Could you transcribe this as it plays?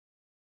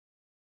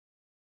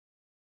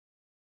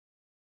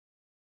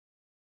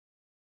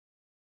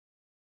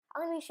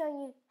I'm going to be showing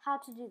you how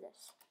to do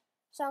this.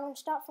 So I'm going to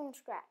start from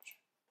scratch.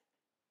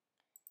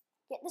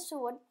 Get the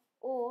sword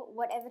or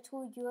whatever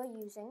tool you are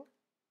using,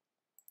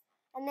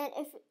 and then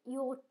if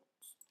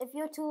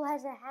your tool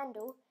has a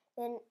handle,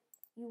 then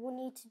you will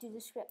need to do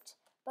the script.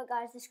 But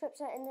guys, the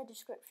scripts are in the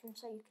description,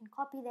 so you can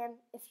copy them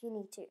if you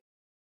need to.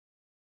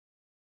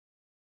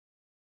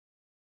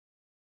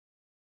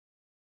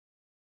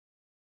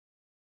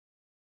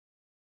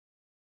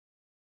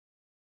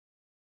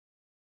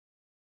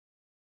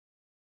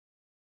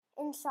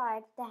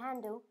 Inside the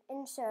handle,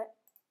 insert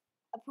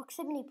a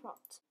proximity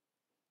prompt.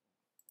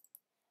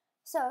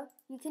 So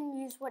you can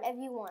use whatever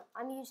you want.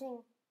 I'm using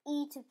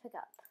E to pick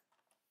up.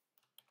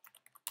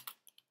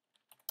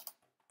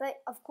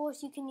 But of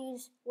course you can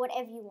use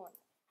whatever you want.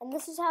 And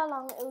this is how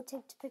long it will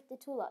take to pick the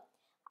tool up.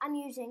 I'm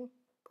using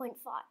 0.5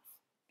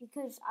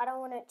 because I don't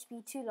want it to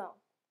be too long.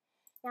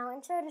 Now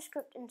insert a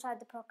script inside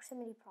the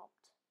proximity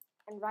prompt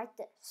and write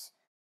this.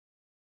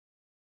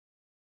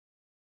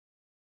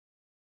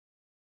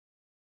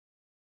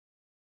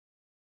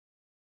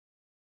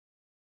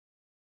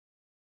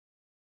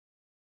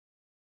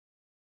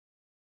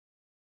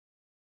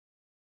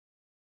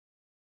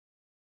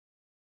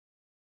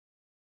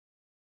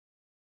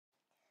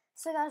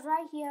 So guys,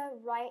 right here,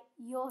 write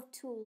your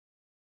tool.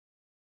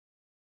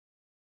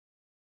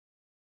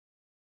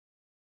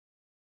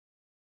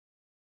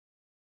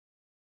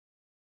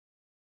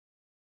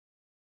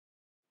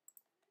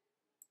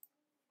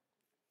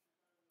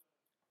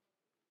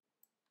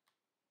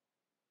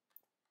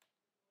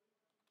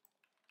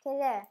 Okay,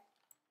 there.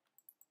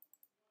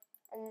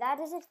 And that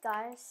is it,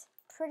 guys.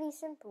 Pretty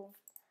simple.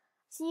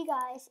 See you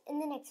guys in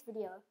the next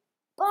video.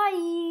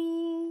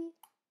 Bye!